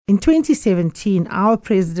In 2017, our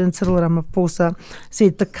President Cyril Ramaphosa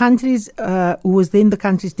said the country's, who was then the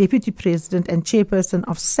country's deputy president and chairperson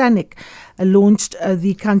of SANIC, launched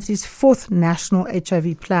the country's fourth national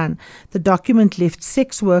HIV plan. The document left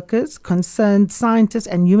sex workers, concerned scientists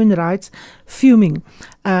and human rights fuming.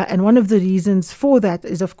 And one of the reasons for that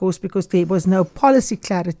is, of course, because there was no policy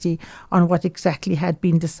clarity on what exactly had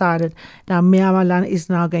been decided. Now, Mia Malan is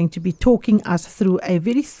now going to be talking us through a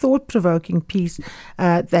very thought-provoking piece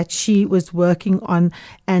that she was working on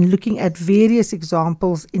and looking at various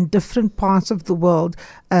examples in different parts of the world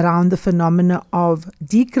around the phenomena of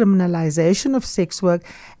decriminalization of sex work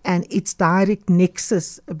and its direct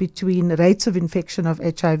nexus between rates of infection of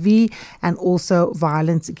HIV and also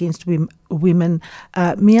violence against women.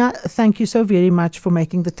 Mia, thank you so very much for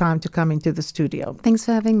making the time to come into the studio. Thanks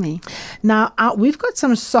for having me. Now, we've got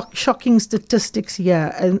some shocking statistics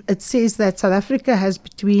here. And it says that South Africa has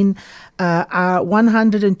between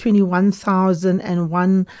 121,000 and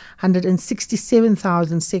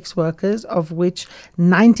 167,000 sex workers, of which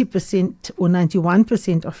 90% or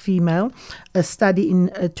 91% are female. A study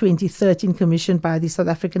in 2013 commissioned by the South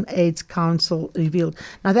African AIDS Council revealed.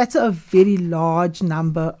 Now, that's a very large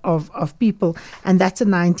number of people, and that's a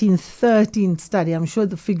 1913 study. I'm sure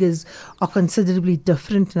the figures are considerably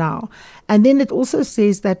different now. And then it also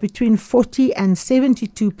says that between 40 and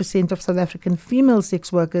 72% of South African female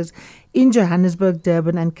sex workers in Johannesburg,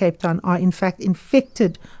 Durban and Cape Town are in fact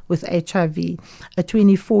infected with HIV. A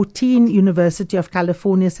 2014 University of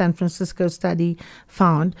California, San Francisco study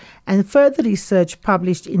found, and further research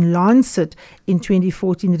published in Lancet in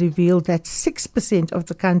 2014 revealed that 6% of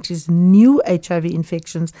the country's new HIV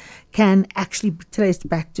infections can actually be traced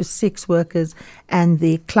back to sex workers and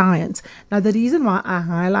their clients. Now, the reason why I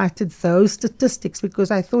highlighted those statistics,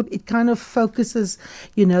 because I thought it kind of focuses,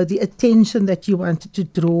 the attention that you wanted to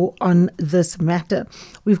draw on this matter.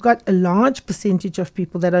 We've got a large percentage of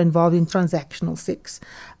people that are involved in transactional sex.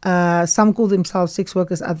 Some call themselves sex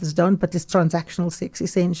workers, others don't, but it's transactional sex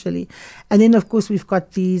essentially. And then, of course, we've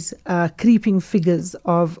got these creeping figures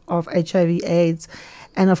of HIV AIDS.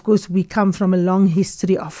 And of course, we come from a long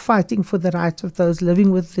history of fighting for the rights of those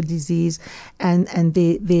living with the disease and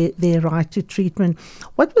their right to treatment.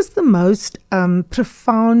 What was the most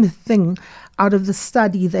profound thing out of the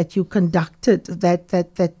study that you conducted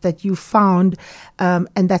that you found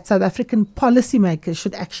and that South African policymakers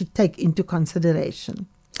should actually take into consideration?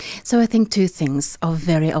 So I think two things are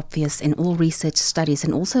very obvious in all research studies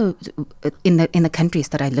and also in the countries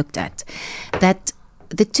that I looked at, that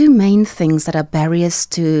the two main things that are barriers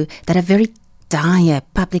that are very dire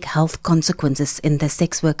public health consequences in the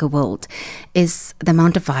sex worker world is the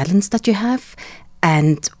amount of violence that you have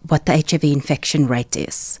and what the HIV infection rate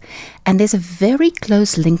is. And there's a very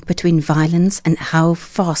close link between violence and how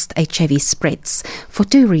fast HIV spreads for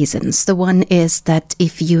two reasons. The one is that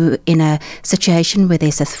if you're in a situation where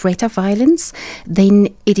there's a threat of violence, then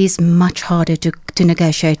it is much harder to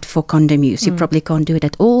negotiate for condom use. You probably can't do it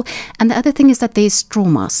at all. And the other thing is that there's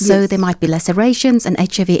trauma. So there might be lacerations and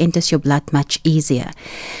HIV enters your blood much easier.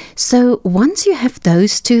 So once you have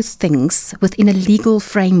those two things within a legal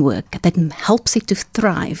framework that helps it to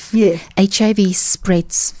thrive, HIV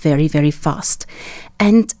spreads very, very fast.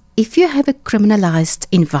 And if you have a criminalized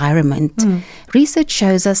environment, research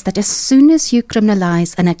shows us that as soon as you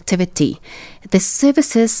criminalize an activity, the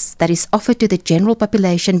services that is offered to the general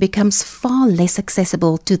population becomes far less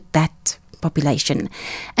accessible to that population.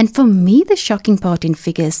 And for me, the shocking part in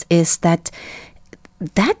figures is that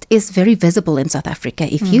is very visible in South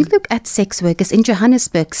Africa. If you look at sex workers in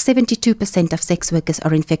Johannesburg, 72% of sex workers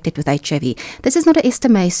are infected with HIV. This is not an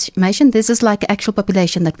estimation. This is like an actual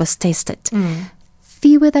population that was tested.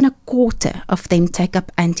 Fewer than a quarter of them take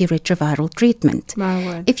up antiretroviral treatment.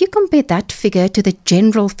 If you compare that figure to the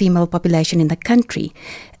general female population in the country,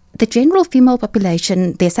 the general female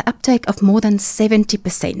population, there's an uptake of more than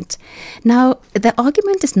 70%. Now, the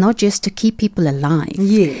argument is not just to keep people alive.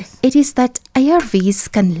 It is that ARVs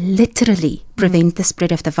can literally prevent the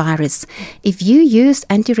spread of the virus. If you use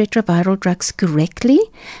antiretroviral drugs correctly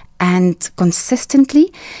and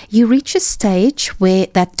consistently, you reach a stage where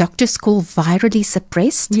that doctors call virally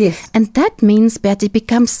suppressed. And that means that it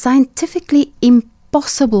becomes scientifically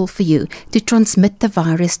impossible for you to transmit the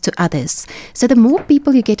virus to others. So the more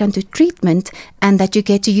people you get onto treatment and that you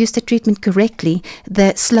get to use the treatment correctly,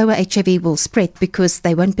 the slower HIV will spread because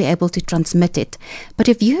they won't be able to transmit it. But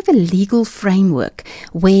if you have a legal framework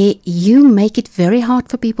where you make it very hard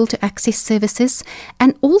for people to access services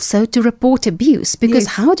and also to report abuse, because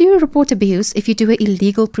how do you report abuse if you do an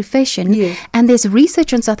illegal profession? And there's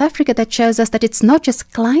research in South Africa that shows us that it's not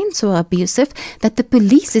just clients who are abusive, that the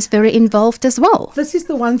police is very involved as well. This is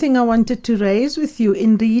the one thing I wanted to raise with you.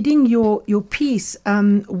 In reading your piece,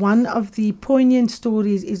 one of the poignant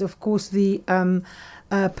stories is, of course, the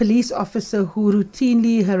police officer who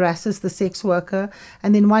routinely harasses the sex worker,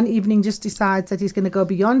 and then one evening just decides that he's going to go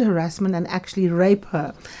beyond harassment and actually rape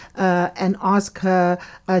her and ask her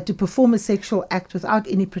to perform a sexual act without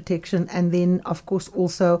any protection, and then, of course,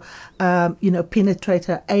 also penetrate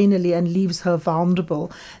her anally and leaves her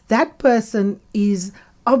vulnerable. That person is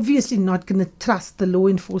obviously not going to trust the law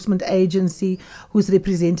enforcement agency whose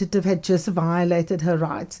representative had just violated her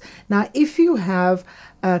rights. Now, if you have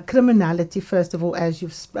criminality, first of all, as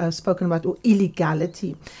you've spoken about, or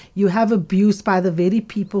illegality, you have abuse by the very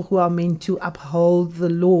people who are meant to uphold the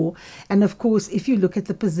law. And of course, if you look at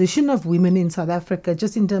the position of women in South Africa,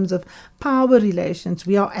 just in terms of power relations,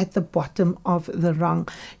 we are at the bottom of the rung.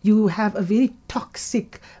 You have a very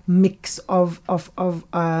toxic mix of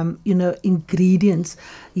ingredients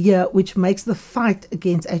here, which makes the fight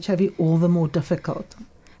against HIV all the more difficult.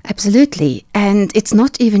 Absolutely. And it's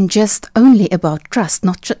not even just only about trust,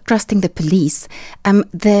 not trusting the police.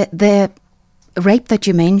 The rape that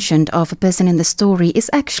you mentioned of a person in the story is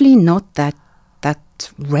actually not that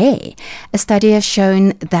rare. A study has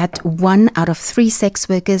shown that 1 out of 3 sex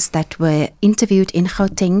workers that were interviewed in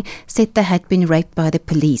Gauteng said they had been raped by the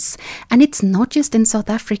police. And it's not just in South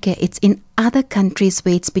Africa, it's in other countries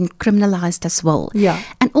where it's been criminalized as well. Yeah.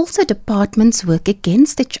 And also departments work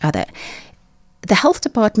against each other. The health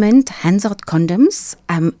department hands out condoms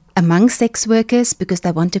among sex workers because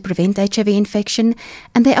they want to prevent HIV infection.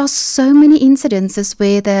 And there are so many incidences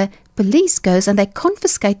where the police goes and they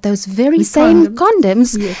confiscate those very same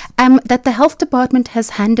condoms yes. That the health department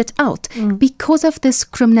has handed out because of this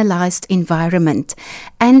criminalized environment.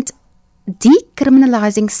 And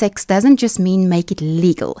decriminalizing sex doesn't just mean make it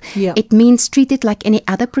legal. Yeah. It means treat it like any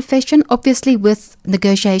other profession, obviously with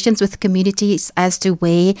negotiations with communities as to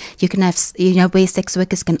where you can have, where sex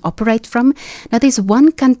workers can operate from. Now, there's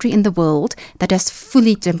one country in the world that has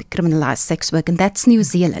fully decriminalized sex work, and that's New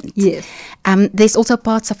Zealand. Yes. There's also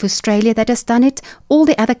parts of Australia that has done it. All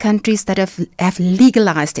the other countries that have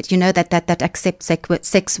legalized it, that accept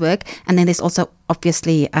sex work, and then there's also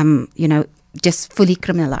obviously, just fully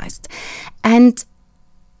criminalized. And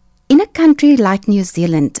in a country like New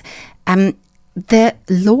Zealand, the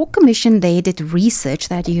Law Commission there did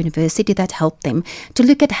research at a university that helped them to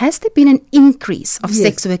look at, has there been an increase of yes.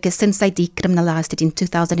 sex workers since they decriminalized it in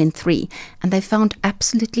 2003? And they found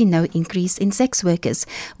absolutely no increase in sex workers,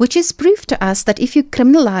 which is proof to us that if you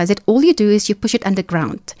criminalize it, all you do is you push it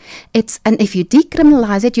underground. And if you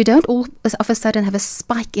decriminalize it, you don't all of a sudden have a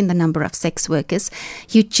spike in the number of sex workers.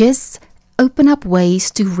 You just open up ways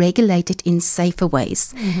to regulate it in safer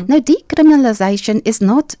ways. Mm-hmm. Now, decriminalization is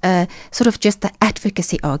not sort of just the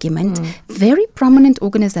advocacy argument. Very prominent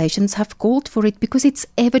organizations have called for it because it's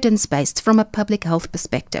evidence-based from a public health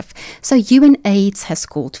perspective. So UNAIDS has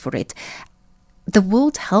called for it. The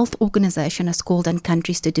World Health Organization has called on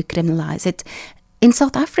countries to decriminalize it. In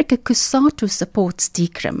South Africa, COSATU supports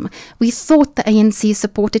decrim. We thought the ANC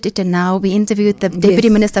supported it, and now we interviewed the Deputy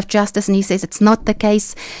Minister of Justice, and he says it's not the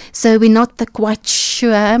case. So we're not quite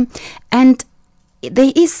sure. And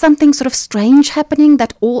there is something sort of strange happening,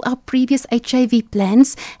 that all our previous HIV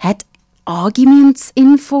plans had arguments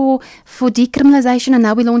in for decriminalization, and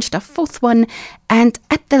now we launched a 4th one, and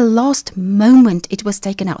at the last moment it was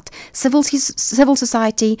taken out. Civil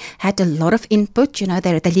society had a lot of input.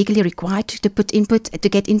 They're legally required to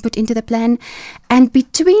get input into the plan, and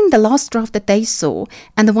between the last draft that they saw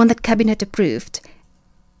and the one that Cabinet approved,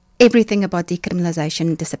 everything about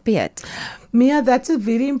decriminalization disappeared. Mia, that's a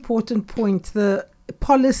very important point. The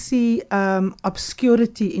policy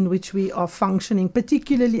obscurity in which we are functioning,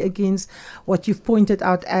 particularly against what you've pointed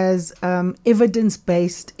out as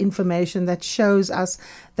evidence-based information that shows us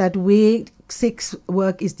that where sex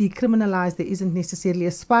work is decriminalized, there isn't necessarily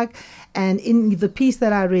a spike. And in the piece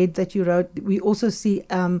that I read that you wrote, we also see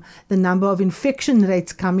the number of infection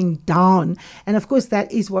rates coming down. And of course,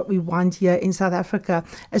 that is what we want here in South Africa.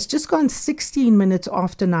 It's just gone 16 minutes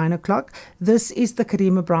after 9 o'clock. This is the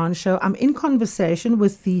Karima Brown Show. I'm in conversation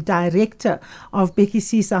with the director of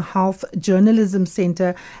Bhekisisa Health Journalism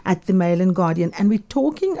Center at the Mail and Guardian. And we're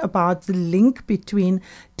talking about the link between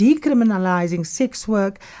decriminalizing sex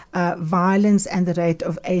work, violence, prevalence and the rate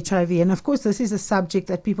of HIV. And of course, this is a subject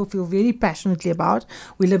that people feel very passionately about.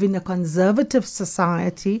 We live in a conservative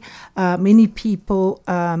society. Many people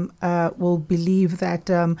will believe that,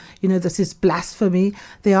 this is blasphemy.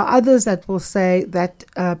 There are others that will say that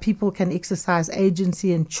people can exercise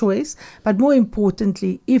agency and choice. But more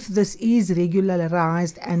importantly, if this is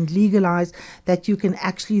regularized and legalized, that you can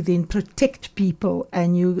actually then protect people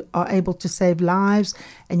and you are able to save lives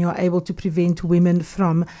and you are able to prevent women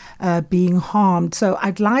from being harmed. So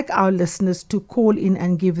I'd like our listeners to call in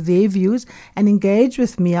and give their views and engage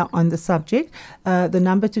with Mia on the subject. The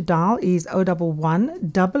number to dial is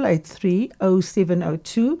 011 883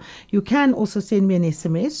 0702. You can also send me an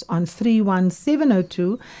SMS on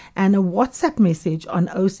 31702 and a WhatsApp message on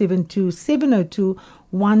 072 702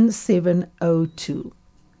 1702.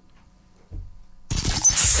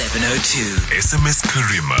 702. SMS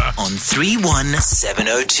Karima on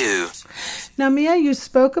 31702. Now, Mia, you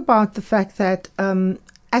spoke about the fact that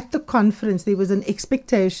at the conference there was an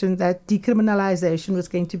expectation that decriminalization was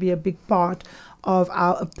going to be a big part of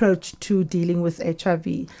our approach to dealing with HIV.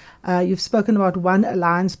 You've spoken about one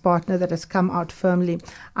alliance partner that has come out firmly.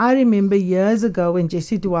 I remember years ago when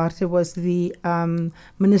Jessie Duarte was the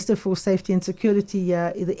Minister for Safety and Security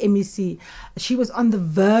here, the MEC, she was on the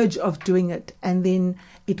verge of doing it, and then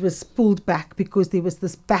it was pulled back because there was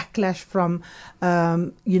this backlash from,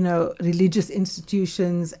 religious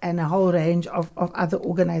institutions and a whole range of other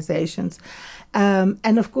organizations.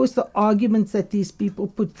 And of course, the arguments that these people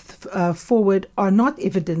put forward are not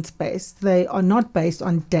evidence-based. They are not based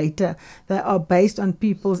on data. They are based on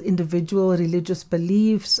people's individual religious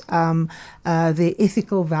beliefs, their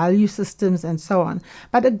ethical value systems, and so on.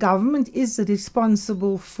 But a government is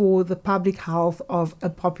responsible for the public health of a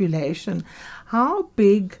population. How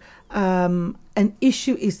big an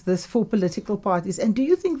issue is this for political parties? And do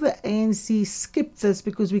you think the ANC skipped this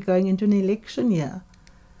because we're going into an election year?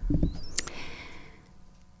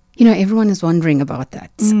 Everyone is wondering about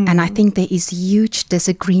that. And I think there is huge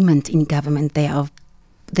disagreement in government. There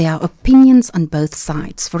are opinions on both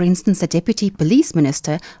sides. For instance, the Deputy Police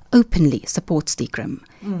Minister openly supports decrim.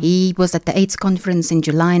 He was at the AIDS conference in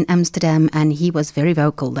July in Amsterdam, and he was very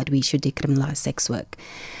vocal that we should decriminalise sex work.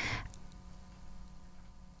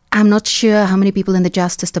 I'm not sure how many people in the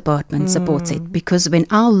Justice Department supports it, because when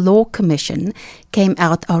our Law Commission came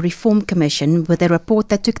out, our Reform Commission, with a report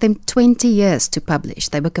that took them 20 years to publish.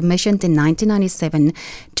 They were commissioned in 1997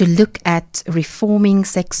 to look at reforming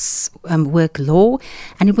sex work law,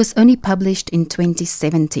 and it was only published in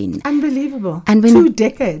 2017. Unbelievable. And 2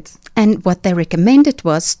 decades. And what they recommended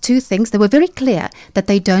was two things. They were very clear that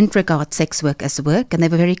they don't regard sex work as work, and they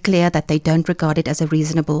were very clear that they don't regard it as a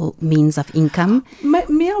reasonable means of income.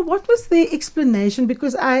 Mia, what was their explanation?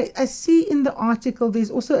 Because I see in the article there's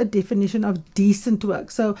also a definition of decent work.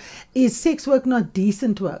 So is sex work not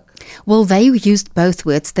decent work? Well, they used both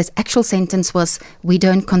words. The actual sentence was, we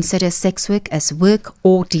don't consider sex work as work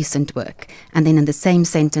or decent work. And then in the same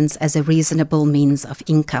sentence, as a reasonable means of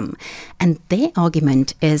income. And their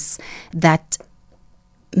argument is that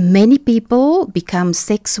many people become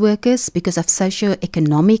sex workers because of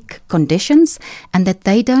socio-economic conditions, and that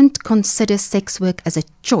they don't consider sex work as a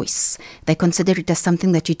choice. They consider it as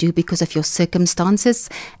something that you do because of your circumstances.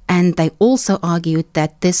 And they also argued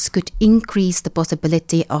that this could increase the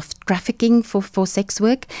possibility of trafficking for sex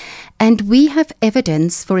work. And we have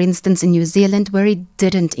evidence, for instance, in New Zealand, where it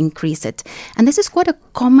didn't increase it. And this is quite a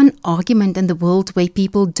common argument in the world where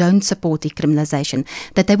people don't support decriminalization,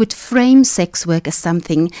 that they would frame sex work as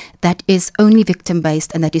something that is only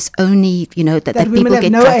victim-based and that is only, that women people have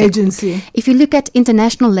get no trafficked. agency. If you look at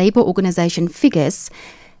International Labour Organization figures,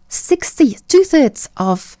 2/3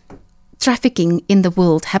 of trafficking in the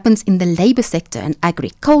world happens in the labor sector and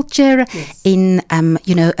agriculture, yes,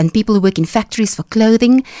 and people who work in factories for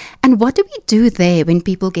clothing. And what do we do there when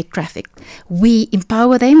people get trafficked? We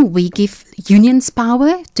empower them. We give unions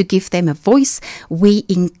power to give them a voice. We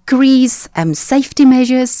increase safety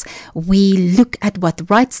measures. We look at what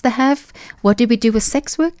rights they have. What do we do with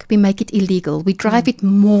sex work? We make it illegal. We drive it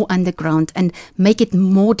more underground and make it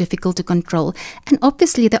more difficult to control. And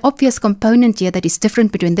obviously, the obvious component here that is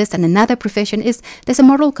different between this and another profession is there's a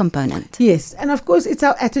moral component. Yes, and of course it's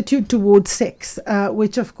our attitude towards sex,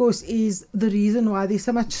 which of course is the reason why there's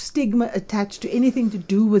so much stigma attached to anything to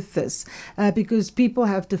do with this, because people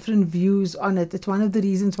have different views on it. It's one of the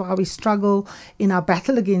reasons why we struggle in our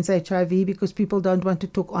battle against HIV, because people don't want to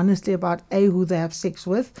talk honestly about who they have sex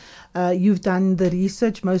with. You've done the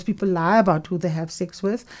research. Most people lie about who they have sex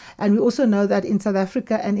with. And we also know that in South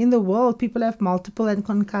Africa and in the world, people have multiple and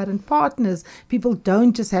concurrent partners. People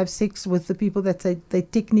don't just have sex sex with the people that they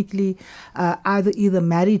technically either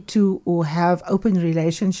married to or have open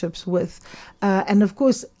relationships with. And of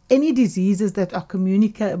course, any diseases that are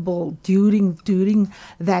communicable during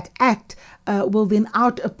that act will then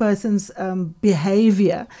out a person's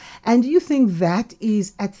behavior. And do you think that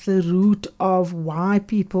is at the root of why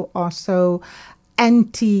people are so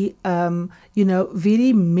anti,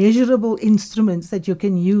 very measurable instruments that you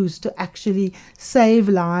can use to actually save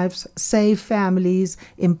lives, save families,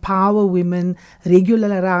 empower women,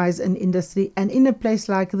 regularize an industry, and in a place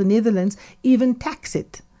like the Netherlands, even tax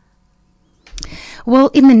it? Well,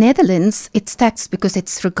 in the Netherlands, it's taxed because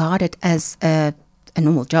it's regarded as a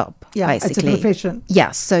normal job, basically. It's a profession.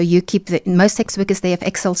 Yeah, so you keep most sex workers, they have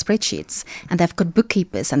Excel spreadsheets, and they've got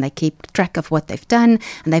bookkeepers, and they keep track of what they've done.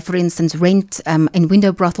 And they, for instance, rent in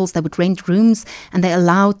window brothels, they would rent rooms, and they're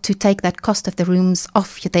allowed to take that cost of the rooms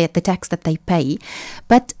off the tax that they pay.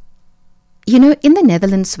 But in the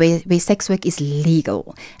Netherlands, where sex work is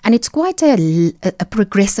legal, and it's quite a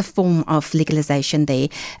progressive form of legalization there.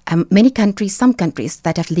 Some countries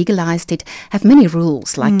that have legalized it have many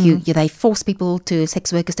rules, like they force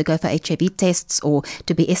sex workers to go for HIV tests or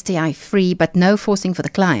to be STI free, but no forcing for the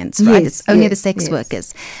clients, right? It's only the sex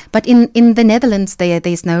workers. But in the Netherlands,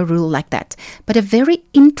 there's no rule like that. But a very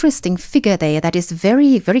interesting figure there that is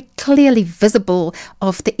very, very clearly visible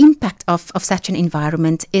of the impact of such an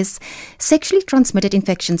environment is sexually transmitted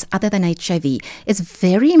infections other than HIV. Is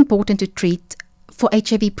very important to treat for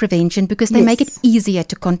HIV prevention because they make it easier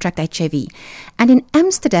to contract HIV. And in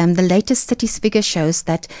Amsterdam, the latest city's figure shows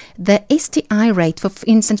that the STI rate, for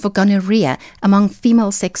instance, for gonorrhea among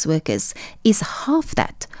female sex workers is half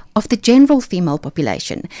that of the general female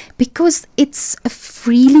population because it's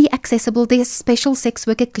freely accessible. There's special sex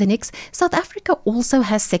worker clinics. South Africa also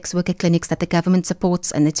has sex worker clinics that the government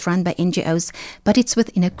supports, and it's run by NGOs, but it's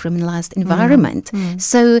within a criminalized environment.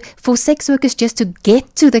 So for sex workers just to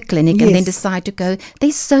get to the clinic and then decide to go,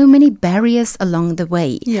 there's so many barriers along the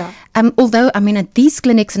way. Although, at these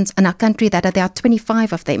clinics in our country, there are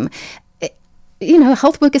 25 of them,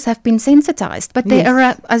 health workers have been sensitized, but there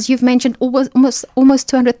are, as you've mentioned, almost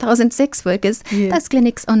 200,000 sex workers. Those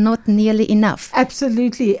clinics are not nearly enough.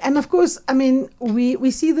 Absolutely. And of course,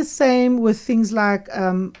 we see the same with things like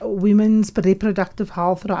women's reproductive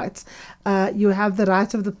health rights. You have the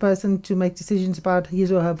right of the person to make decisions about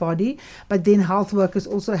his or her body, but then health workers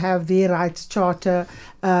also have their rights charter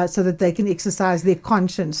so that they can exercise their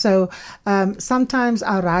conscience. So sometimes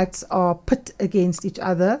our rights are pit against each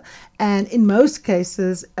other, and in most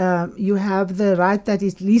cases you have the right that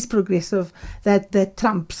is least progressive that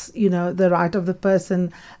trumps the right of the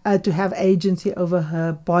person to have agency over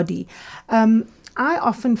her body. I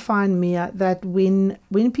often find, Mia, that when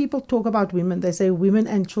people talk about women, they say women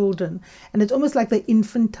and children, and it's almost like they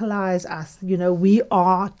infantilize us. We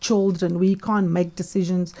are children. We can't make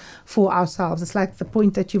decisions for ourselves. It's like the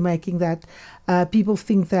point that you're making, that people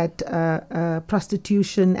think that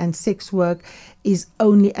prostitution and sex work is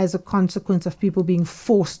only as a consequence of people being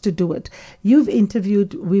forced to do it. You've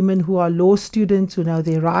interviewed women who are law students, who know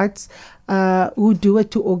their rights, who do it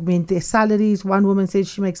to augment their salaries. One woman said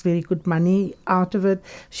she makes very good money out of it.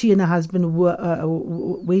 She and her husband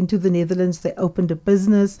went to the Netherlands. They opened a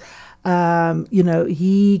business.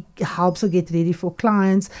 He helps her get ready for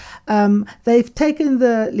clients. They've taken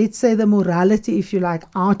the morality, if you like,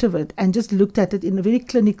 out of it and just looked at it in a very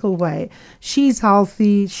clinical way. She's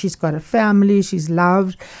healthy. She's got a family. She's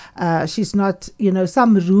loved. She's not,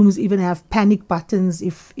 some rooms even have panic buttons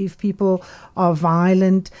if people are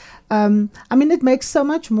violent. It makes so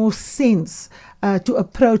much more sense to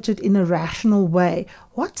approach it in a rational way.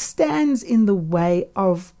 What stands in the way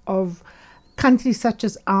of countries such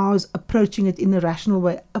as ours approaching it in a rational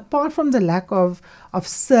way, apart from the lack of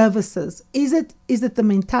services? Is it the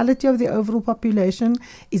mentality of the overall population?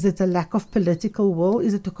 Is it a lack of political will?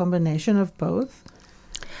 Is it a combination of both?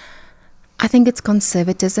 I think it's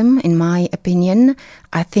conservatism, in my opinion.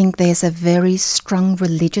 I think there's a very strong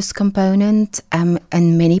religious component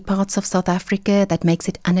in many parts of South Africa that makes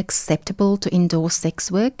it unacceptable to endorse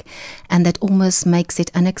sex work, and that almost makes it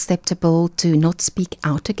unacceptable to not speak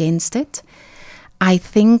out against it. I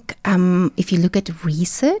think if you look at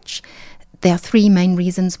research, there are three main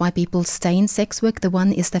reasons why people stay in sex work. The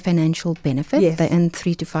one is the financial benefit. Yes. They earn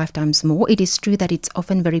 3 to 5 times more. It is true that it's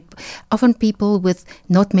often people with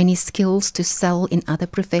not many skills to sell in other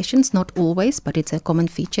professions. Not always, but it's a common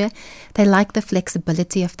feature. They like the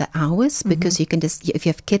flexibility of the hours because you can if you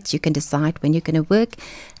have kids, you can decide when you're going to work.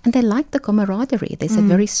 And they like the camaraderie. There's a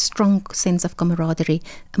very strong sense of camaraderie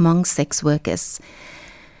among sex workers.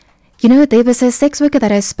 There was a sex worker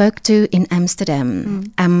that I spoke to in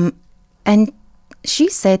Amsterdam. And she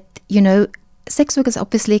said, sex work is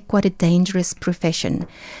obviously quite a dangerous profession,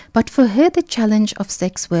 but for her, the challenge of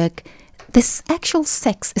sex work, this actual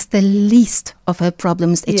sex is the least of her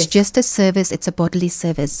problems. It's just a service, it's a bodily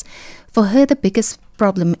service. For her, the biggest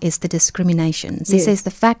problem is the discrimination. She says the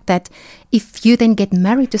fact that if you then get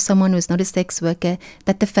married to someone who's not a sex worker,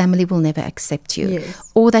 that the family will never accept you.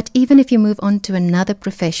 Yes. Or that even if you move on to another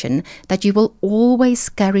profession, that you will always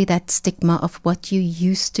carry that stigma of what you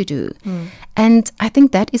used to do. And I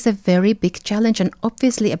think that is a very big challenge, and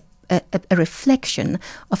obviously a reflection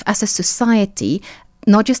of us as society,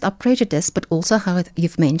 not just our prejudice, but also how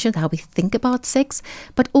you've mentioned how we think about sex,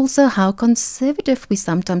 but also how conservative we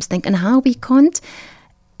sometimes think, and how we can't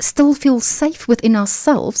still feel safe within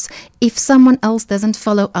ourselves if someone else doesn't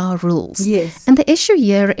follow our rules. Yes. And the issue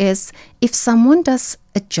here is, if someone does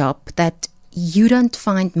a job that you don't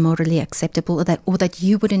find morally acceptable, or that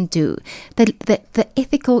you wouldn't do, the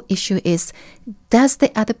ethical issue is, does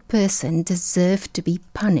the other person deserve to be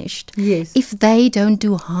punished Yes. if they don't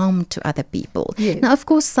do harm to other people? Yes. Now, of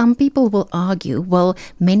course, some people will argue, well,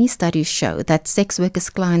 many studies show that sex workers'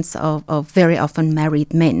 clients are very often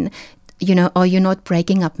married men. Are you not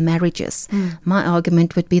breaking up marriages? My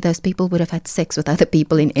argument would be those people would have had sex with other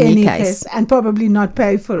people in any case. And probably not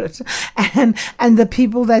pay for it. And the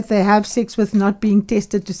people that they have sex with not being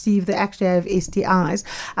tested to see if they actually have STIs.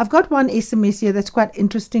 I've got one SMS here that's quite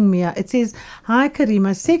interesting, Mia. It says, "Hi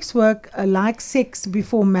Karima, sex work, like sex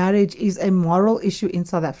before marriage, is a moral issue in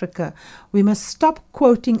South Africa. We must stop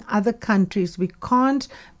quoting other countries. We can't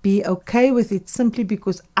be okay with it simply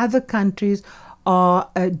because other countries are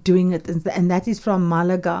doing it," and that is from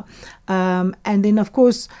Malaga. And then, of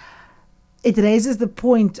course, it raises the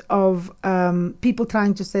point of people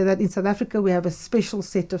trying to say that in South Africa we have a special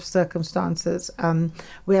set of circumstances.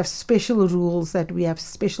 We have special rules, that we have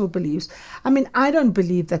special beliefs. I mean, I don't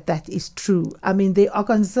believe that that is true. I mean, there are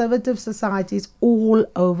conservative societies all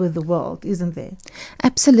over the world, isn't there?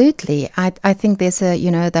 Absolutely. I think there's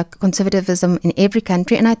the conservatism in every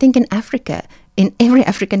country, and I think in Africa, in every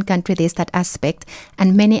African country, there's that aspect.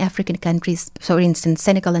 And many African countries, for instance,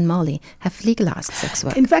 Senegal and Mali, have legalized sex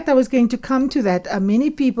work. In fact, I was going to come to that. Many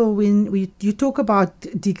people, when you talk about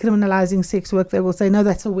decriminalizing sex work, they will say, no,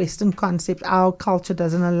 that's a Western concept. Our culture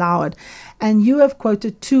doesn't allow it. And you have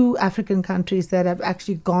quoted 2 African countries that have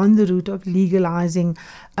actually gone the route of legalizing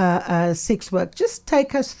sex work. Just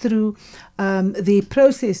take us through the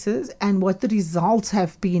processes and what the results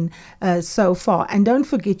have been so far. And don't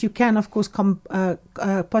forget, you can, of course,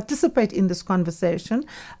 participate in this conversation,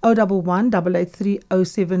 011 883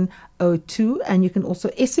 0702, and you can also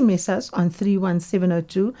SMS us on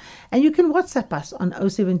 31702, and you can WhatsApp us on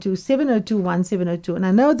 072 702 1702. And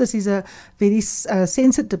I know this is a very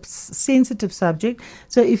sensitive subject,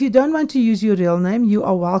 so if you don't want to use your real name, you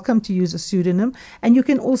are welcome to use a pseudonym, and you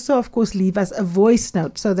can also, of course, leave us a voice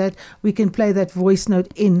note so that we can play that voice note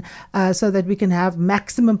in, so that we can have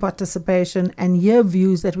maximum participation and hear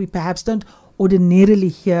views that we perhaps don't ordinarily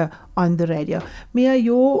hear on the radio. Mia,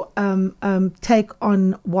 your take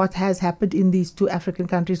on what has happened in these 2 African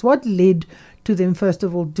countries. What led to them, first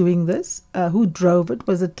of all, doing this? Who drove it?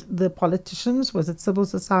 Was it the politicians? Was it civil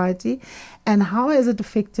society? And how has it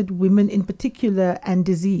affected women in particular and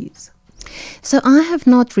disease? So I have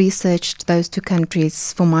not researched those 2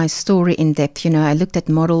 countries for my story in depth. I looked at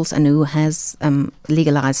models and who has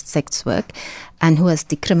legalized sex work and who has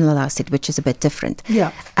decriminalized it, which is a bit different.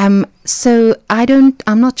 Yeah. So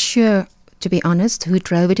I'm not sure, to be honest, who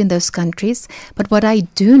drove it in those countries. But what I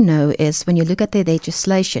do know is when you look at their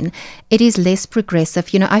legislation, it is less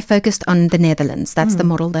progressive. I focused on the Netherlands. That's the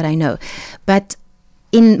model that I know. But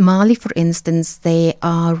in Mali, for instance, there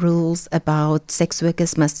are rules about sex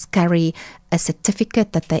workers must carry a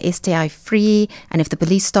certificate that they're STI free, and if the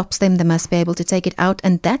police stops them, they must be able to take it out,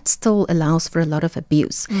 and that still allows for a lot of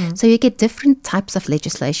abuse. So you get different types of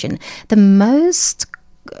legislation. The most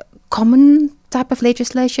common type of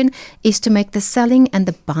legislation is to make the selling and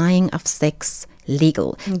the buying of sex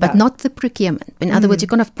legal, but not the procurement. In other words, you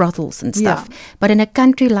can have brothels and stuff. Yeah. But in a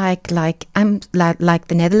country like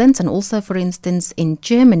the Netherlands, and also, for instance, in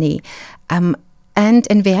Germany, and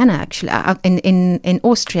in Vienna, actually, in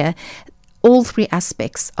Austria, all 3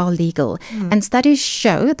 aspects are legal. And studies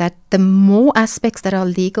show that the more aspects that are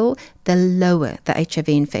legal, the lower the HIV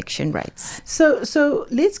infection rates. So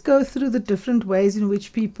let's go through the different ways in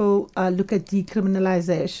which people look at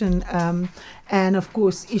decriminalization, and of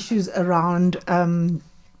course issues around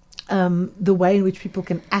the way in which people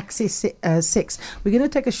can access sex. We're going to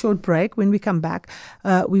take a short break. When we come back,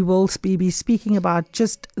 we will be speaking about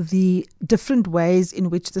just the different ways in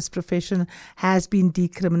which this profession has been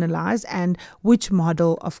decriminalized and which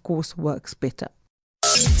model, of course, works better.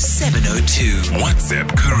 702. WhatsApp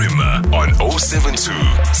Karima on 072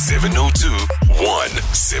 702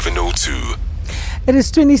 1702. It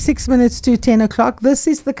is 26 minutes to 10 o'clock. This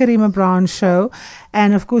is the Karima Brown Show.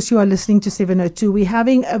 And of course, you are listening to 702. We're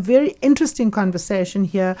having a very interesting conversation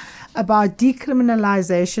here about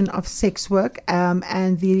decriminalization of sex work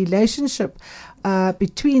and the relationship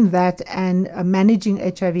between that and managing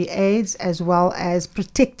HIV/AIDS, as well as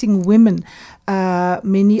protecting women,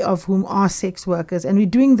 many of whom are sex workers. And we're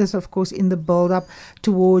doing this, of course, in the build-up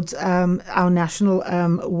towards our National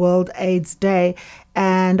World AIDS Day.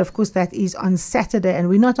 And of course, that is on Saturday, and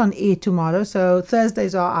we're not on air tomorrow. So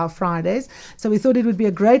Thursdays are our Fridays. So we thought it would be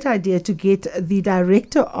a great idea to get the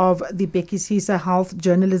director of the Bhekisisa Health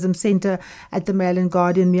Journalism Center at the Mail and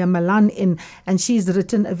Guardian, Mia Malan, in. And she's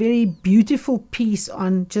written a very beautiful piece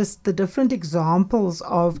on just the different examples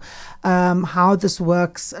of how this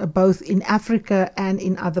works, both in Africa and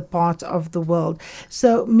in other parts of the world.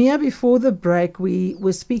 So, Mia, before the break, we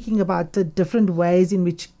were speaking about the different ways in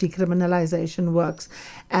which decriminalization works,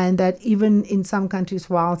 and that even in some countries,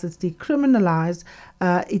 whilst it's decriminalized,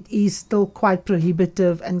 it is still quite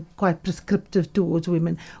prohibitive and quite prescriptive towards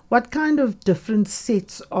women. What kind of different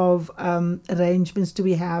sets of arrangements do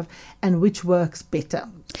we have, and which works better?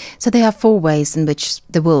 So there are 4 ways in which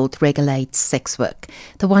the world regulates sex work.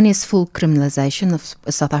 The one is full criminalization of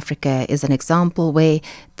South Africa is an example where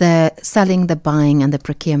the selling, the buying and the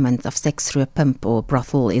procurement of sex through a pimp or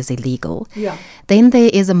brothel is illegal. Yeah. Then there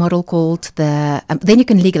is a model called then you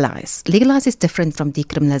can legalize. Legalize is different from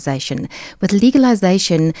decriminalization. With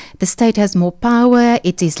legalization, the state has more power.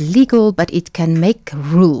 It is legal, but it can make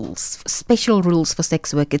rules, special rules for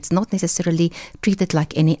sex work. It's not necessarily treated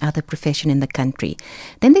like any other profession in the country.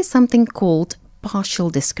 Then there's something called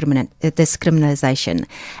partial discriminalization.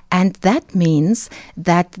 And that means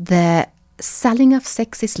that the selling of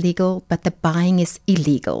sex is legal, but the buying is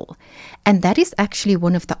illegal. And that is actually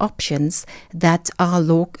one of the options that our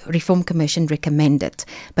Law Reform Commission recommended.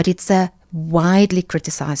 But it's a widely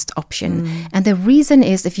criticized option. And the reason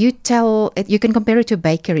is, if you you can compare it to a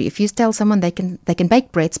bakery. If you tell someone they can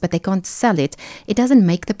bake breads but they can't sell it, it doesn't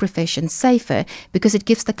make the profession safer, because it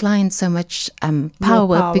gives the client so much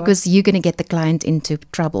power, because you're going to get the client into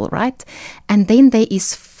trouble, right? And then there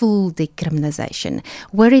is full decriminalization,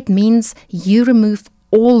 where it means you remove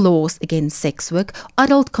all laws against sex work,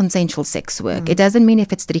 adult consensual sex work. It doesn't mean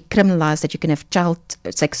if it's decriminalized that you can have child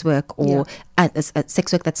sex work or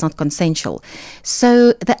sex work that's not consensual.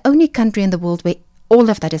 So the only country in the world where all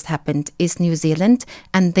of that has happened is New Zealand,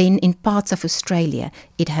 and then in parts of Australia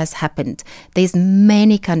it has happened. There's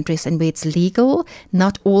many countries in where it's legal.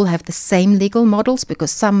 Not all have the same legal models, because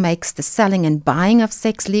some makes the selling and buying of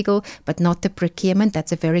sex legal, but not the procurement.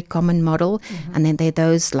 That's a very common model. And then there are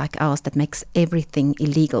those like ours that makes everything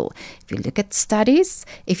illegal. If you look at studies,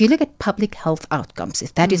 if you look at public health outcomes,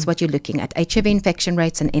 if that is what you're looking at, HIV infection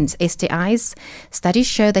rates and STIs, studies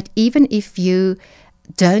show that even if you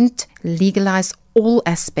don't legalize all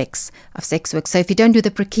aspects of sex work, so if you don't do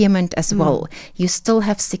the procurement as well, you still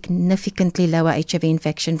have significantly lower HIV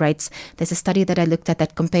infection rates. There's a study that I looked at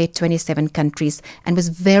that compared 27 countries and was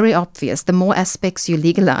very obvious. The more aspects you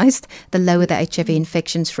legalized, the lower the HIV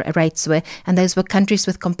infections rates were. And those were countries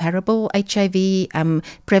with comparable HIV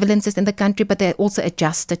prevalences in the country, but they're also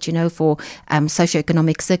adjusted, for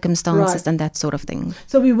socioeconomic circumstances and that sort of thing.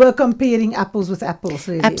 So we were comparing apples with apples,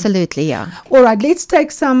 really. Absolutely, yeah. All right, let's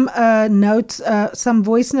take some notes, some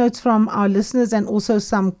voice notes from our listeners, and also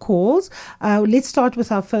some calls. Let's start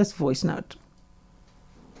with our first voice note.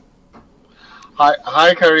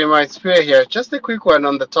 Hi, Karima. It's Pierre here. Just a quick one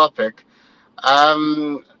on the topic.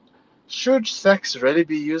 Should sex really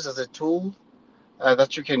be used as a tool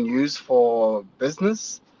that you can use for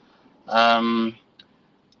business? Then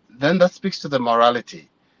that speaks to the morality.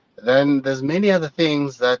 Then there's many other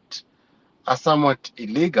things that are somewhat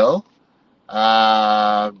illegal.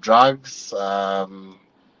 Drugs,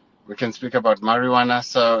 we can speak about marijuana.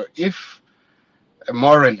 So if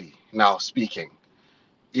morally now speaking,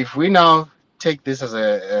 if we now take this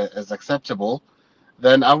as acceptable,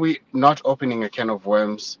 then are we not opening a can of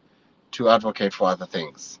worms to advocate for other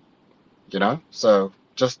things? So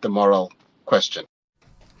just the moral question.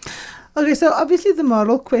 Okay, so obviously the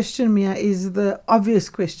moral question, Mia, is the obvious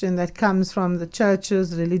question that comes from the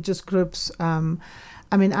churches, religious groups.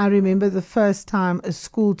 I remember the first time a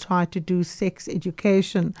school tried to do sex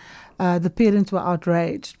education, the parents were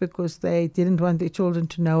outraged because they didn't want their children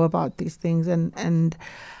to know about these things. And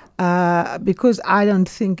because I don't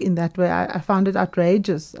think in that way, I found it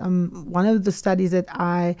outrageous. One of the studies that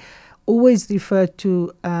I always refer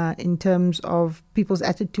to in terms of people's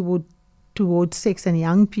attitude towards sex and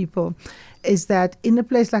young people is that in a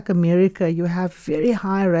place like America, you have very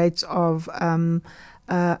high rates of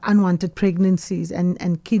unwanted pregnancies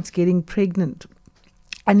and kids getting pregnant.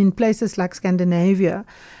 And in places like Scandinavia,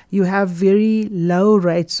 you have very low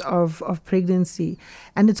rates of pregnancy.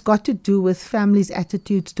 And it's got to do with families'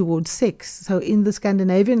 attitudes towards sex. So in the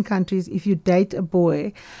Scandinavian countries, if you date a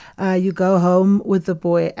boy, you go home with the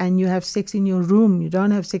boy and you have sex in your room. You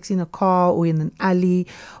don't have sex in a car or in an alley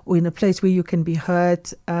or in a place where you can be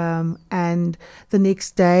hurt. And the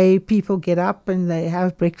next day, people get up and they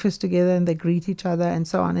have breakfast together and they greet each other and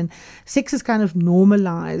so on. And sex is kind of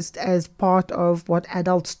normalized as part of what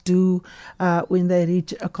adults do when they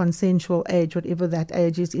reach a consensual age, whatever that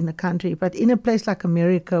age is in a country. But in a place like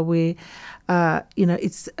America, where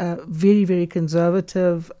it's very, very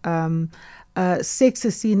conservative, sex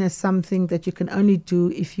is seen as something that you can only do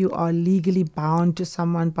if you are legally bound to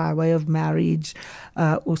someone by way of marriage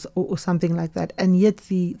or something like that. And yet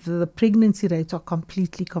the pregnancy rates are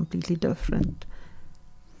completely different.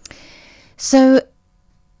 So,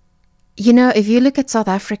 if you look at South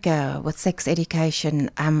Africa with sex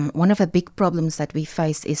education, one of the big problems that we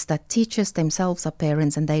face is that teachers themselves are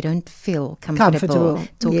parents and they don't feel comfortable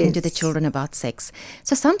talking to the children about sex.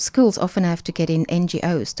 So some schools often have to get in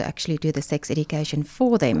NGOs to actually do the sex education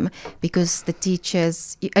for them, because the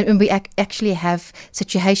teachers, and we actually have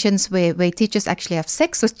situations where teachers actually have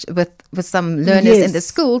sex with some learners in the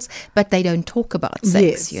schools, but they don't talk about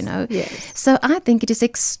sex, Yes. So I think it is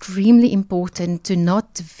extremely important to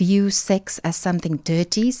not view sex as something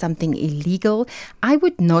dirty, something illegal. I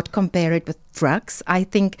would not compare it with drugs. I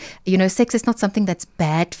think, sex is not something that's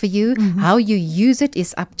bad for you. Mm-hmm. How you use it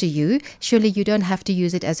is up to you. Surely you don't have to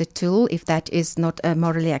use it as a tool if that is not a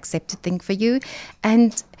morally accepted thing for you.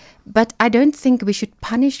 But I don't think we should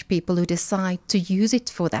punish people who decide to use it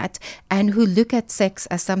for that and who look at sex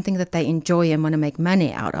as something that they enjoy and want to make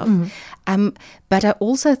money out of. Mm-hmm. But I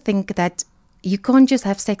also think that you can't just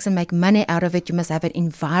have sex and make money out of it. You must have an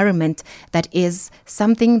environment that is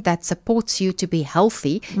something that supports you to be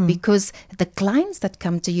healthy, because the clients that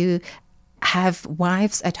come to you have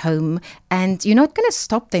wives at home and you're not going to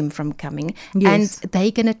stop them from coming. Yes. And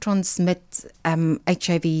they're going to transmit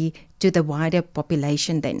HIV to the wider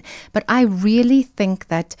population then. But I really think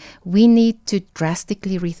that we need to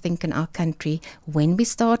drastically rethink in our country when we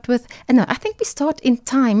start with, I think we start in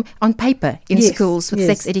time on paper in schools with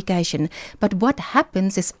sex education. But what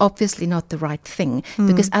happens is obviously not the right thing,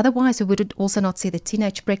 because otherwise we would also not see the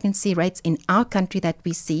teenage pregnancy rates in our country that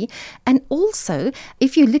we see. And also,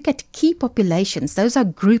 if you look at key populations, those are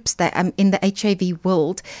groups that in the HIV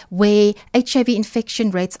world where HIV infection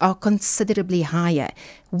rates are considerably higher.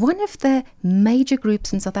 One of the major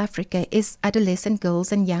groups in South Africa is adolescent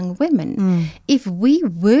girls and young women. If we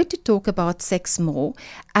were to talk about sex more,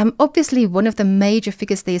 obviously one of the major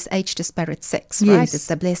figures there is age disparate sex, right? It's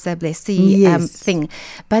the blessee thing.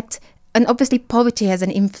 And obviously poverty has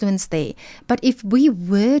an influence there. But if we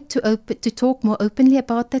were to talk more openly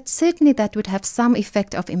about that, certainly that would have some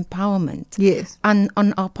effect of empowerment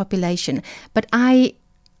on our population. But I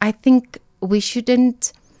think we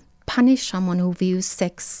shouldn't punish someone who views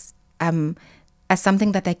sex as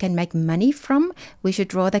something that they can make money from. We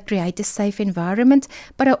should rather create a safe environment.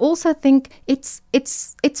 But I also think it's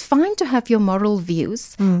fine to have your moral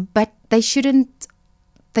views, but they shouldn't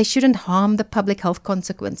harm the public health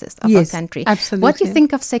consequences of our country. Absolutely. What you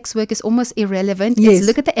think of sex work is almost irrelevant. Let's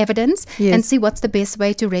look at the evidence and see what's the best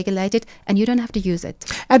way to regulate it, and you don't have to use it.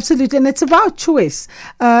 Absolutely, and it's about choice.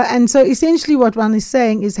 And so essentially what one is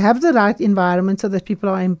saying is have the right environment so that people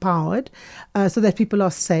are empowered, so that people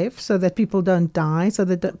are safe, so that people don't die, so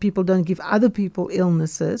that people don't give other people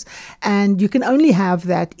illnesses. And you can only have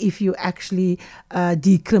that if you actually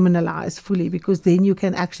decriminalise fully, because then you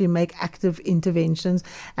can actually make active interventions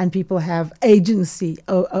and people have agency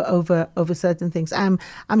over certain things. I'm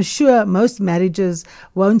sure most marriages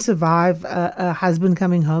won't survive a husband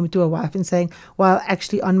coming home to a wife and saying, well,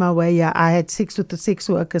 actually on my way here, I had sex with the sex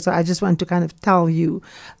worker, so I just want to kind of tell you,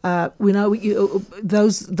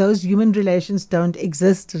 those human relations don't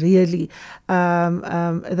exist really.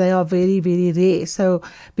 They are very, very rare. So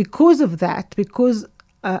because of that, because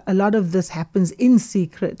a lot of this happens in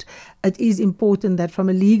secret, it is important that from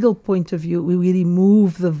a legal point of view, we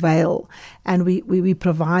remove the veil and we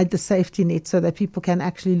provide the safety net so that people can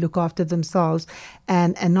actually look after themselves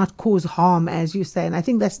and not cause harm, as you say. And I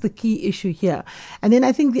think that's the key issue here. And then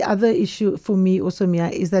I think the other issue for me also, Mia,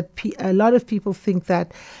 is that a lot of people think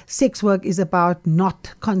that sex work is about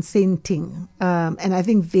not consenting. And I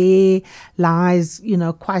think there lies,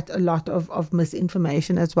 quite a lot of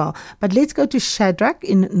misinformation as well. But let's go to Shadrach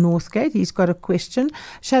in Northgate. He's got a question.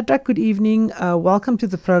 Shadrach, good evening. Welcome to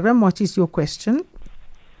the program. What is your question?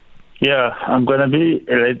 Yeah, I'm going to be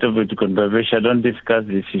a little bit controversial. I don't discuss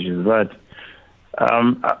these issues, but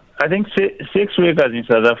I think sex workers in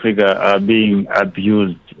South Africa are being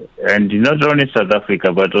abused, and not only South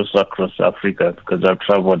Africa, but also across Africa, because I've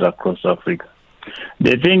traveled across Africa.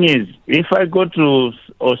 The thing is, if I go to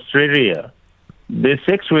Australia, the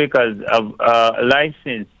sex workers are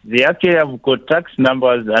licensed. They actually have got tax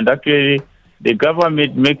numbers, and actually the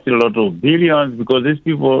government makes a lot of billions because these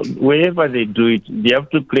people, wherever they do it, they have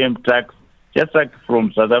to claim tax, just like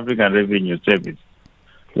from South African Revenue Service.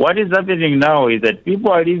 What is happening now is that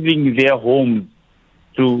people are leaving their homes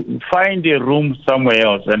to find a room somewhere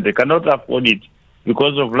else, and they cannot afford it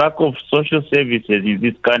because of lack of social services in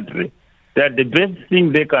this country. That the best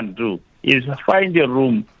thing they can do is find a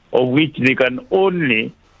room of which they can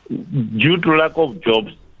only, due to lack of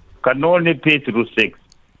jobs, can only pay through sex.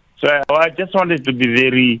 So I just wanted to be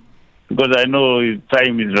very, because I know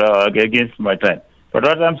time is against my time. But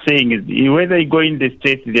what I'm saying is, whether you go in the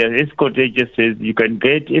States, there are escort agencies, you can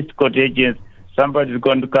get escort agents, somebody is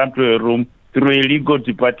going to come to a room through a legal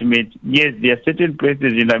department. Yes, there are certain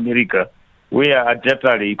places in America where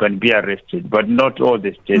adultery you can be arrested, but not all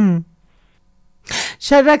the states.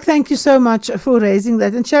 Shadrach, thank you so much for raising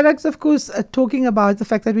that. And Shadrach's, of course, talking about the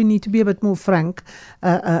fact that we need to be a bit more frank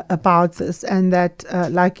about this, and that,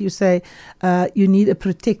 like you say, you need a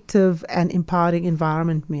protective and empowering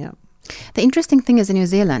environment, Mia. The interesting thing is in New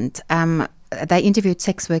Zealand, they interviewed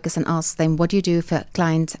sex workers and asked them, what do you do if a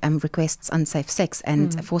client requests unsafe sex?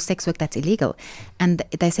 And for sex work, that's illegal. And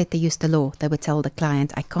they said they used the law. They would tell the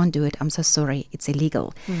client, I can't do it. I'm so sorry. It's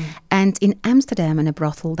illegal. And in Amsterdam, in a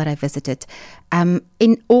brothel that I visited,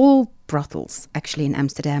 in all brothels, actually in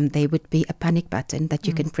Amsterdam, there would be a panic button that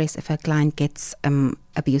you can press if a client gets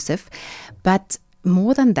abusive. But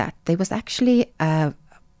more than that, there was actually a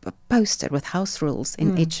poster with house rules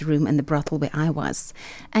in each room in the brothel where I was,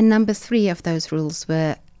 and number 3 of those rules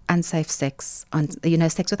were unsafe sex.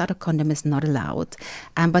 Sex without a condom is not allowed,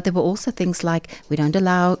 but there were also things like, we don't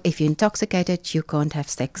allow, if you're intoxicated, you can't have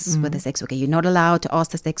sex with a sex worker. You're not allowed to ask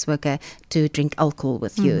the sex worker to drink alcohol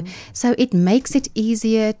with you. So it makes it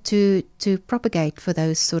easier to propagate for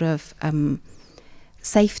those sort of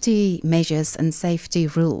safety measures and safety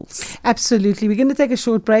rules. Absolutely. We're going to take a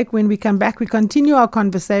short break. When we come back, we continue our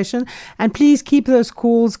conversation. And please keep those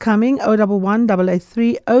calls coming. 011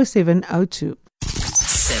 883 0702.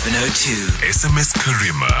 702. SMS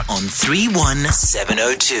Karima on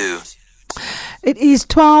 31702. It is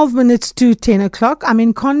 12 minutes to 10 o'clock. I'm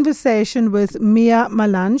in conversation with Mia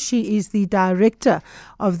Malan. She is the director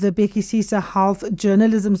of the Bhekisisa Health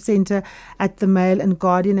Journalism Centre at the Mail and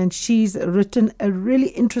Guardian, and she's written a really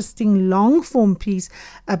interesting long-form piece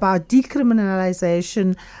about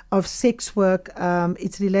decriminalisation of sex work,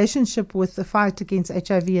 its relationship with the fight against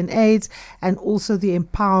HIV and AIDS, and also the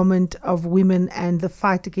empowerment of women and the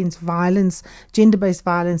fight against violence, gender-based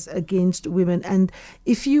violence against women. And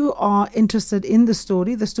if you are interested in the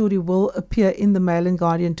story will appear in the Mail and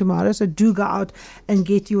Guardian tomorrow, so do go out and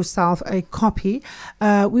get yourself a copy.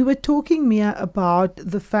 We were talking, Mia, about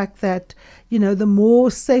the fact that, the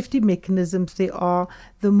more safety mechanisms there are,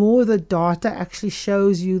 the more the data actually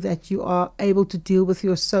shows you that you are able to deal with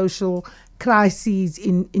your social crises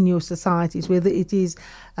in your societies, whether it is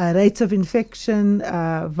rates of infection,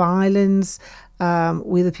 violence,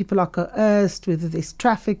 whether people are coerced, whether there's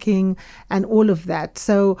trafficking, and all of that.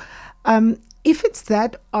 So if it's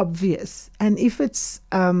that obvious, and if it's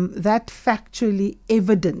that factually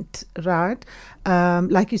evident, right?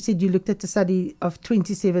 Like you said, you looked at the study of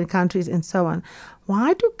 27 countries and so on.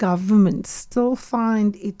 Why do governments still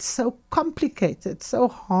find it so complicated, so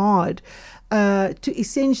hard to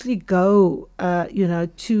essentially go,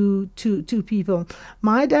 to people?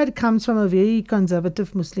 My dad comes from a very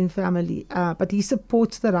conservative Muslim family, but he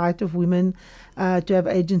supports the right of women to have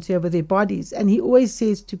agency over their bodies. And he always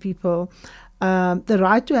says to people, the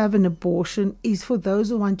right to have an abortion is for those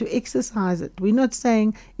who want to exercise it. We're not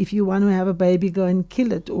saying if you want to have a baby, go and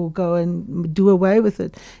kill it or go and do away with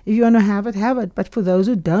it. If you want to have it. But for those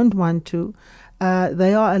who don't want to,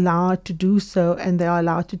 they are allowed to do so, and they are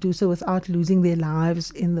allowed to do so without losing their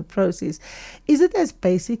lives in the process. Is it as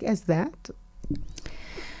basic as that?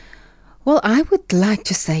 Well, I would like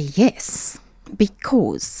to say yes,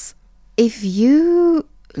 because if you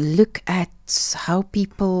look at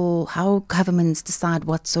how governments decide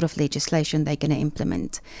what sort of legislation they're going to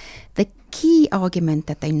implement, the key argument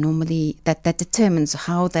that they normally that determines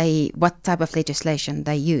what type of legislation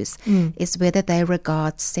they use is whether they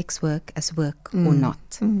regard sex work as work or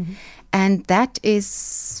not. And that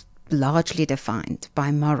is largely defined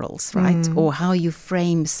by morals, right? Or how you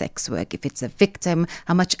frame sex work. If it's a victim,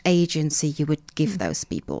 how much agency you would give those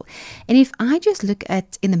people. And if I just look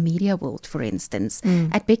at in the media world, for instance,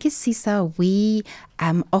 at Bhekisisa, we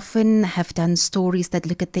often have done stories that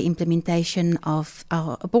look at the implementation of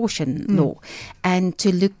our abortion law, and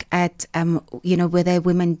to look at, whether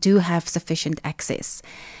women do have sufficient access.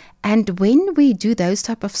 And when we do those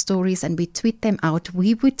type of stories and we tweet them out,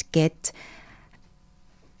 we would get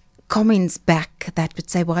comments back that would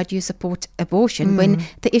say, why do you support abortion? When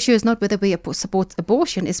the issue is not whether we support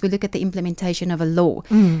abortion, is we look at the implementation of a law.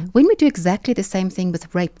 When we do exactly the same thing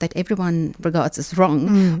with rape that everyone regards as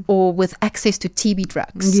wrong, or with access to TB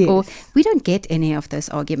drugs, or we don't get any of those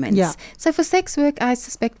arguments. Yeah. So for sex work, I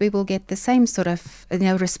suspect we will get the same sort of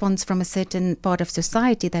response from a certain part of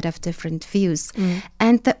society that have different views.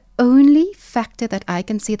 And the only factor that I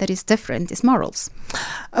can see that is different is morals.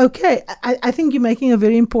 Okay, I think you're making a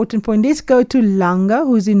very important point. Let's go to Langa,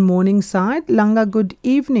 who's in Morningside. Langa, good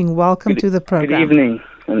evening. Welcome to the program. Good evening.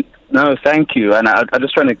 No, thank you. And I'm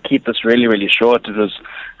just trying to keep this really, really short. It was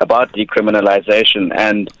about decriminalization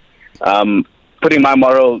and putting my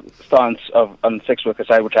moral stance on sex work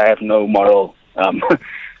aside, which I have no moral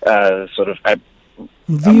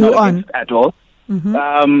view on at all.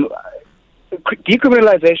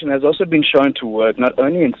 Decriminalization has also been shown to work not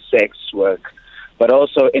only in sex work, but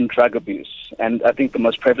also in drug abuse. And I think the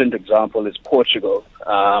most prevalent example is Portugal,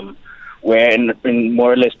 where in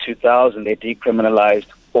more or less 2000, they decriminalized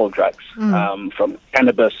all drugs, from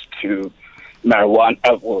cannabis to marijuana,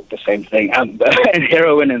 the same thing, and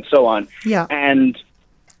heroin and so on. Yeah. And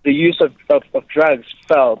the use of drugs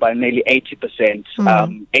fell by nearly 80%.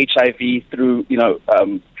 HIV through,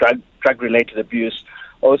 drug-related abuse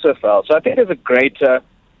also fell. So I think there's a greater,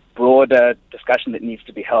 broader discussion that needs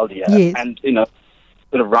to be held here. Yes. And,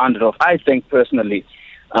 sort of round it off, I think personally,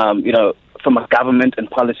 from a government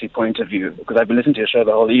and policy point of view, because I've been listening to your show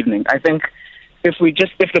the whole evening, I think if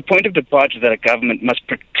the point of departure that a government must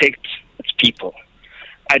protect its people,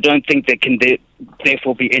 I don't think there can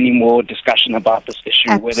therefore be any more discussion about this issue,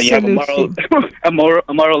 Absolutely. whether you have a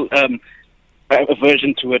moral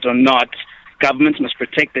aversion to it or not. Governments must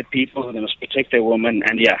protect their people, they must protect their women,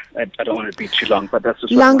 and I don't want to be too long, but that's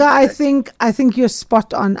just Langa, I think you're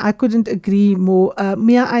spot on. I couldn't agree more.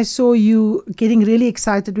 Mia, I saw you getting really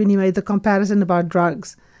excited when you made the comparison about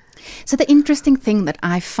drugs. So the interesting thing that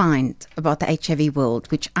I find about the HIV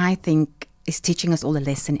world, which I think is teaching us all a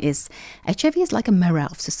lesson, is HIV is like a mirror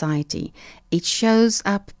of society. It shows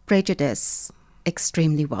up prejudice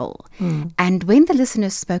extremely well. And when the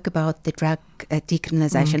listeners spoke about the drug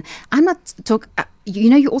decriminalization, I'm not talking,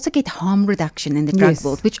 you also get harm reduction in the drug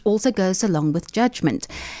world, which also goes along with judgment,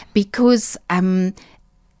 because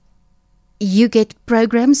you get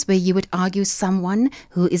programs where you would argue someone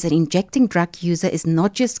who is an injecting drug user is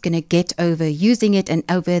not just going to get over using it and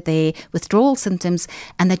over their withdrawal symptoms,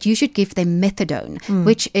 and that you should give them methadone,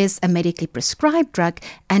 which is a medically prescribed drug,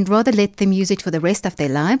 and rather let them use it for the rest of their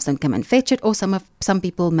lives and come and fetch it, or some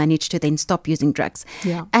people manage to then stop using drugs.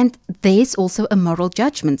 Yeah. And there's also a moral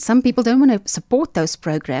judgment. Some people don't want to support those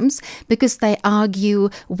programs because they argue,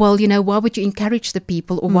 well, why would you encourage the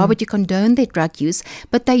people, or why would you condone their drug use?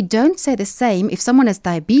 But they don't say the same if someone has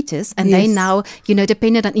diabetes and they now,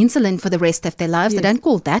 dependent on insulin for the rest of their lives. They don't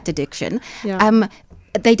call that addiction. Yeah.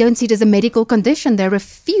 They don't see it as a medical condition. They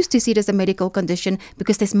refuse to see it as a medical condition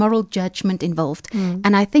because there's moral judgment involved.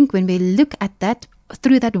 And I think when we look at that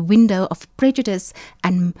through that window of prejudice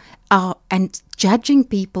and judging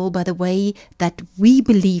people by the way that we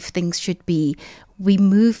believe things should be, we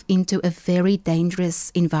move into a very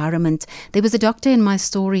dangerous environment. There was a doctor in my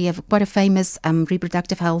story, quite a famous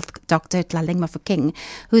reproductive health doctor, Tlaleng Mafokeng,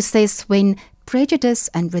 who says when prejudice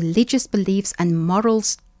and religious beliefs and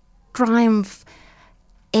morals triumph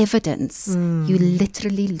evidence, you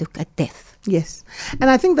literally look at death. Yes. And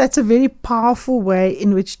I think that's a very powerful way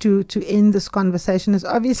in which to end this conversation. It's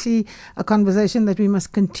obviously a conversation that we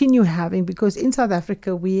must continue having, because in South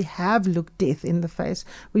Africa, we have looked death in the face.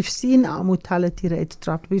 We've seen our mortality rates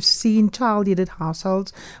drop. We've seen child-headed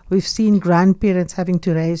households. We've seen grandparents having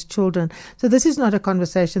to raise children. So this is not a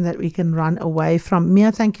conversation that we can run away from.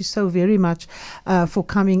 Mia, thank you so very much for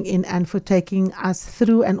coming in and for taking us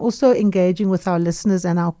through and also engaging with our listeners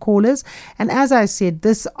and our callers. And as I said,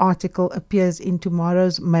 this article appears in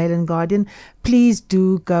tomorrow's Mail and Guardian. Please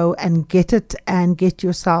do go and get it and get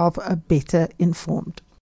yourself better informed.